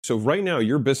So right now,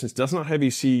 your business does not have a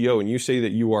CEO and you say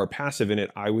that you are passive in it,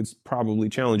 I would probably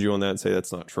challenge you on that and say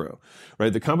that's not true,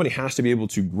 right? The company has to be able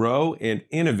to grow and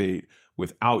innovate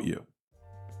without you.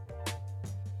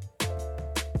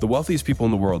 The wealthiest people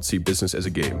in the world see business as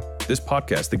a game. This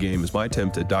podcast, The Game, is my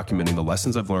attempt at documenting the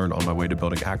lessons I've learned on my way to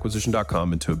building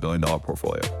Acquisition.com into a billion-dollar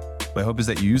portfolio. My hope is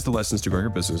that you use the lessons to grow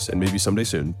your business and maybe someday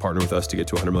soon partner with us to get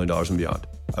to $100 million and beyond.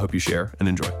 I hope you share and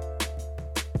enjoy.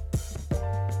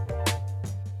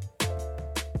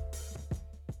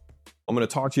 I'm going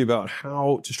to talk to you about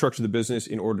how to structure the business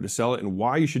in order to sell it and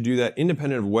why you should do that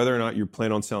independent of whether or not you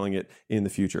plan on selling it in the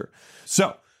future.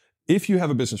 So if you have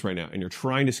a business right now and you're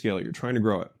trying to scale it, you're trying to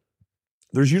grow it,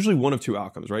 there's usually one of two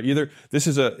outcomes, right? Either this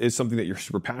is something that you're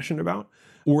super passionate about,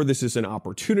 or this is an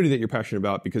opportunity that you're passionate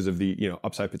about because of the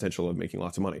upside potential of making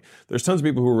lots of money. There's tons of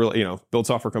people who are really build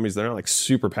software companies that are not like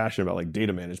super passionate about like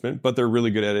data management, but they're really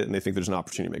good at it and they think there's an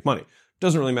opportunity to make money.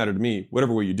 Doesn't really matter to me.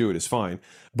 Whatever way you do it is fine.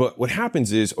 But what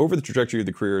happens is over the trajectory of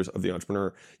the careers of the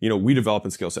entrepreneur, we develop in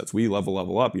skill sets. We level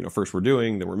up. First we're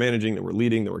doing, then we're managing, then we're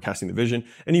leading, then we're casting the vision,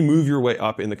 and you move your way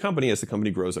up in the company as the company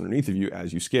grows underneath of you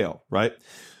as you scale, right?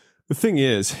 The thing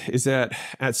is that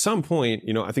at some point,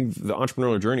 I think the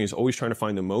entrepreneurial journey is always trying to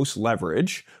find the most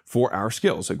leverage for our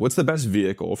skills. Like, what's the best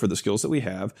vehicle for the skills that we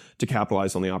have to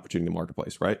capitalize on the opportunity in the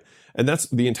marketplace, right? And that's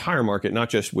the entire market, not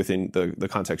just within the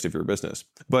context of your business.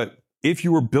 But if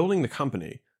you were building the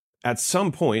company, at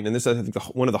some point, and this is, I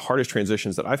think, one of the hardest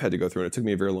transitions that I've had to go through, and it took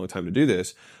me a very long time to do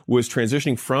this, was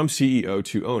transitioning from CEO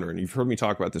to owner. And you've heard me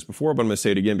talk about this before, but I'm going to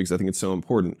say it again because I think it's so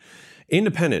important.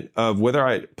 Independent of whether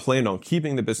I planned on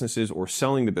keeping the businesses or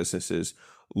selling the businesses,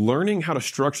 learning how to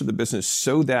structure the business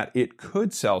so that it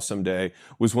could sell someday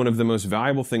was one of the most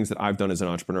valuable things that I've done as an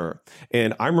entrepreneur.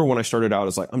 And I remember when I started out, I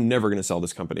was like, I'm never going to sell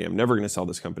this company. I'm never going to sell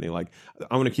this company. Like,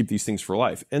 I'm going to keep these things for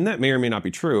life. And that may or may not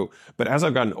be true. But as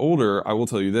I've gotten older, I will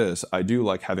tell you this, I do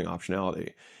like having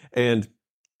optionality. And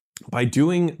by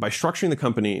structuring the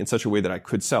company in such a way that I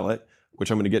could sell it, which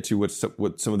I'm going to get to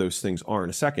what some of those things are in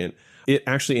a second, it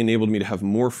actually enabled me to have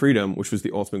more freedom, which was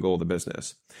the ultimate goal of the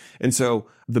business. And so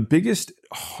the biggest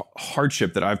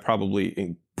hardship that I've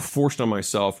probably forced on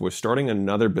myself was starting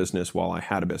another business while I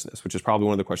had a business, which is probably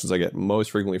one of the questions I get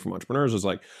most frequently from entrepreneurs is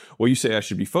like, well, you say I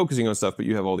should be focusing on stuff, but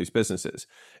you have all these businesses.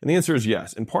 And the answer is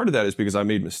yes. And part of that is because I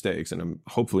made mistakes, and I'm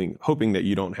hoping that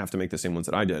you don't have to make the same ones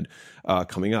that I did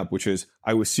coming up, which is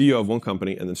I was CEO of one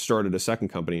company and then started a second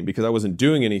company. And because I wasn't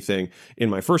doing anything in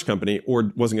my first company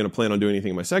or wasn't going to plan on doing anything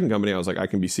in my second company, I was like, I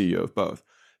can be CEO of both.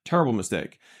 Terrible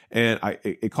mistake. And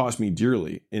it cost me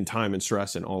dearly in time and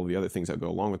stress and all of the other things that go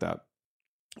along with that.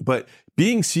 But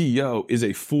being CEO is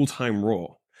a full-time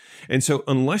role. And so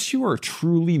unless you are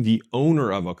truly the owner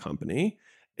of a company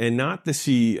and not the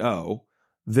CEO,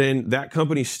 then that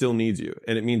company still needs you.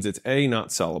 And it means it's not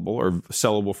sellable or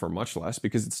sellable for much less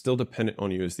because it's still dependent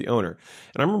on you as the owner.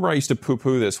 And I remember I used to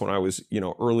poo-poo this when I was,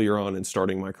 earlier on in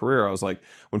starting my career. I was like,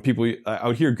 I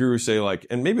would hear gurus say like,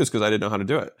 and maybe it's because I didn't know how to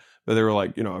do it, but they were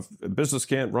like, if a business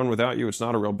can't run without you, it's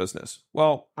not a real business.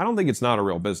 Well, I don't think it's not a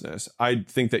real business. I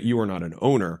think that you are not an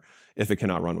owner if it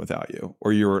cannot run without you,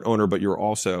 or you're an owner, but you're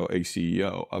also a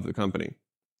CEO of the company.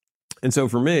 And so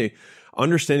for me,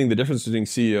 understanding the difference between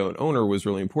CEO and owner was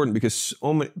really important because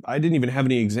I didn't even have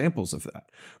any examples of that,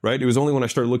 right? It was only when I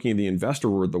started looking at the investor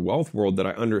world, the wealth world, that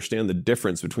I understand the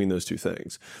difference between those two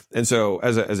things. And so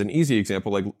as an easy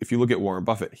example, like if you look at Warren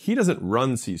Buffett, he doesn't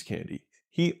run See's Candy.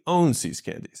 He owns See's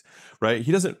Candies, right?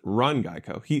 He doesn't run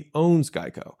Geico. He owns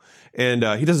Geico. And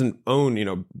he doesn't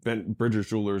own, Bridger's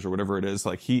Jewelers or whatever it is.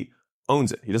 Like he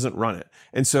owns it. He doesn't run it.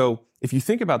 And so if you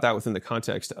think about that within the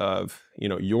context of,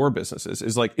 your businesses,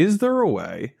 is there a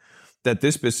way that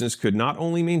this business could not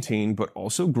only maintain, but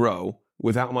also grow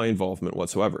without my involvement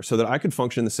whatsoever, so that I could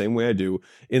function the same way I do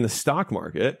in the stock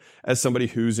market as somebody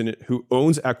who's in it, who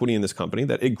owns equity in this company,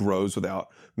 that it grows without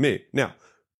me. Now,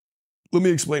 let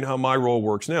me explain how my role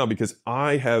works now, because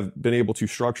I have been able to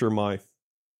structure my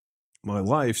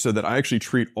life so that I actually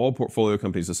treat all portfolio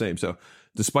companies the same. So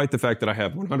despite the fact that I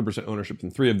have 100% ownership in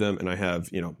 3 of them and I have,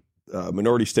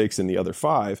 minority stakes in the other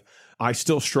 5, I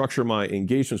still structure my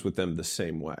engagements with them the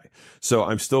same way. So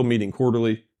I'm still meeting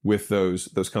quarterly with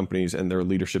those companies and their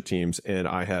leadership teams. And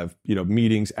I have,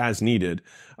 meetings as needed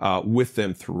with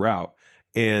them throughout.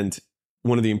 And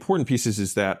one of the important pieces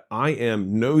is that I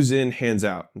am nose in, hands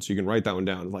out. And so you can write that one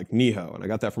down, like Neho. And I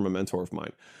got that from a mentor of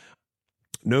mine.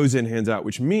 Nose in, hands out,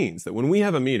 which means that when we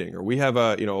have a meeting or we have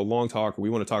a long talk or we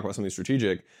want to talk about something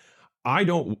strategic, I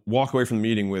don't walk away from the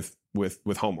meeting with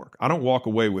with homework. I don't walk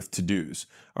away with to-dos,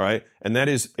 all right? And that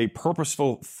is a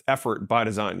purposeful effort by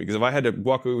design, because if I had to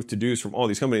walk away with to-dos from all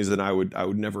these companies, then I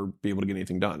would never be able to get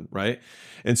anything done, right?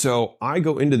 And so I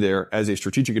go into there as a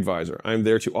strategic advisor. I'm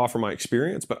there to offer my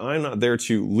experience, but I'm not there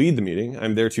to lead the meeting.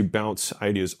 I'm there to bounce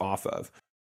ideas off of.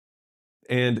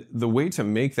 And the way to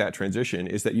make that transition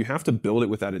is that you have to build it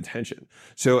with that intention.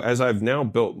 So as I've now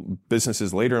built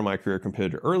businesses later in my career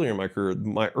compared to earlier in my career,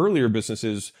 my earlier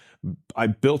businesses, I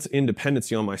built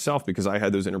independency on myself because I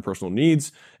had those interpersonal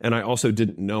needs, and I also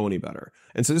didn't know any better.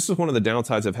 And so this is one of the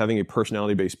downsides of having a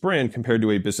personality-based brand compared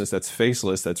to a business that's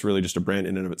faceless, that's really just a brand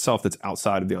in and of itself, that's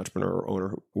outside of the entrepreneur or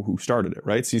owner who started it,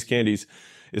 right? See's Candies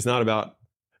is not about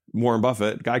Warren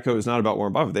Buffett. Geico is not about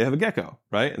Warren Buffett. They have a gecko,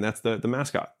 right? And that's the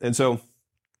mascot. And so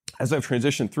as I've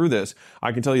transitioned through this,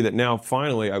 I can tell you that now,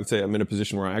 finally, I would say I'm in a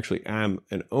position where I actually am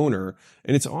an owner,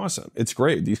 and it's awesome. It's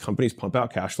great. These companies pump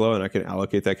out cash flow, and I can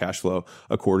allocate that cash flow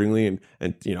accordingly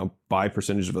and buy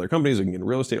percentage of other companies. I can get in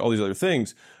real estate, all these other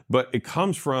things. But it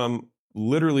comes from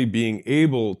literally being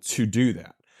able to do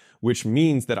that, which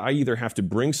means that I either have to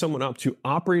bring someone up to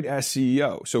operate as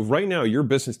CEO. So right now, your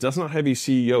business does not have a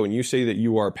CEO, and you say that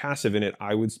you are passive in it.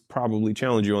 I would probably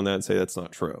challenge you on that and say that's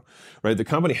not true, right? The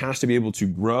company has to be able to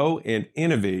grow and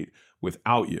innovate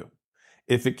without you.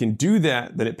 If it can do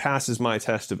that, then it passes my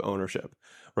test of ownership,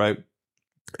 right?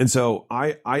 And so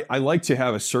I like to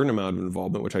have a certain amount of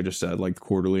involvement, which I just said, like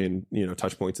quarterly and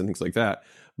touch points and things like that.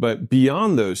 But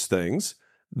beyond those things,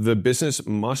 the business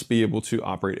must be able to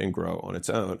operate and grow on its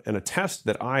own. And a test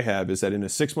that I have is that in a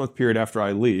 6-month period after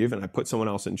I leave and I put someone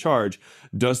else in charge,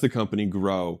 does the company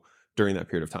grow during that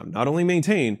period of time? Not only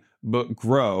maintain, but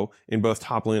grow in both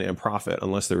top line and profit,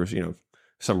 unless there was,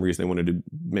 some reason they wanted to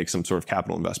make some sort of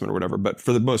capital investment or whatever. But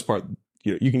for the most part,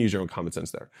 you can use your own common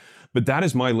sense there. But that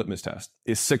is my litmus test,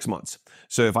 is 6 months.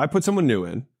 So if I put someone new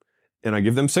in and I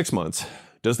give them 6 months,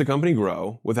 does the company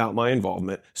grow without my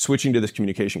involvement, switching to this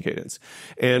communication cadence?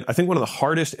 And I think one of the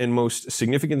hardest and most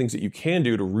significant things that you can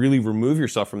do to really remove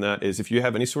yourself from that is if you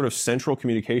have any sort of central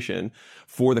communication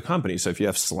for the company. So if you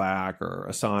have Slack or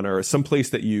Asana or some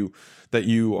place that you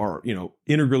are,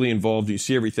 integrally involved, you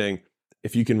see everything,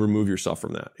 if you can remove yourself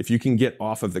from that, if you can get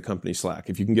off of the company Slack,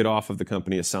 if you can get off of the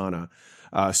company Asana,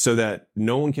 so that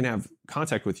no one can have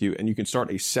contact with you, and you can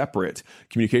start a separate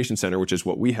communication center, which is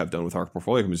what we have done with our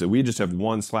portfolio companies. So we just have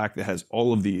one Slack that has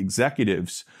all of the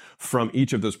executives from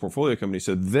each of those portfolio companies.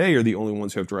 So they are the only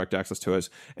ones who have direct access to us,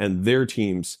 and their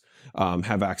teams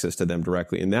have access to them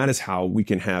directly. And that is how we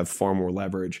can have far more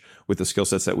leverage with the skill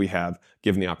sets that we have,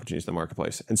 given the opportunities in the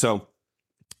marketplace. And so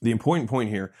the important point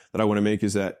here that I want to make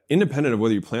is that independent of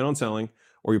whether you plan on selling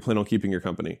or you plan on keeping your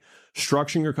company,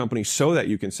 structuring your company so that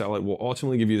you can sell it will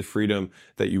ultimately give you the freedom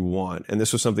that you want. And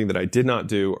this was something that I did not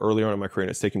do early on in my career, and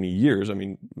it's taken me years,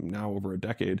 now over a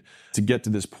decade, to get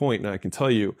to this point. And I can tell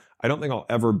you, I don't think I'll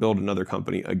ever build another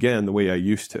company again the way I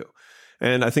used to.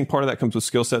 And I think part of that comes with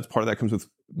skill sets, part of that comes with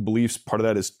beliefs, part of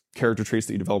that is character traits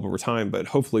that you develop over time, but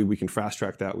hopefully we can fast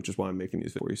track that, which is why I'm making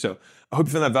these for you. So I hope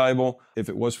you found that valuable. If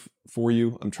it was for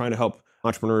you, I'm trying to help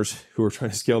entrepreneurs who are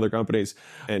trying to scale their companies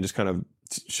and just kind of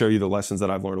show you the lessons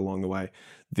that I've learned along the way.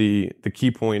 The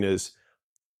key point is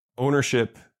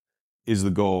ownership is the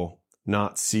goal,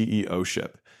 not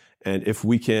CEO-ship. And if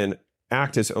we can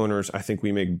act as owners, I think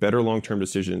we make better long-term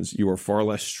decisions. You are far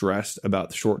less stressed about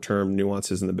the short-term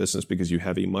nuances in the business because you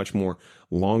have a much more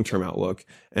long-term outlook.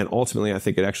 And ultimately, I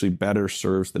think it actually better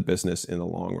serves the business in the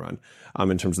long run,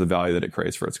 in terms of the value that it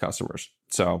creates for its customers.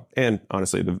 So, and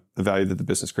honestly, the value that the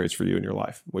business creates for you in your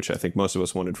life, which I think most of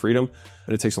us wanted freedom,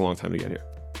 and it takes a long time to get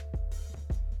here.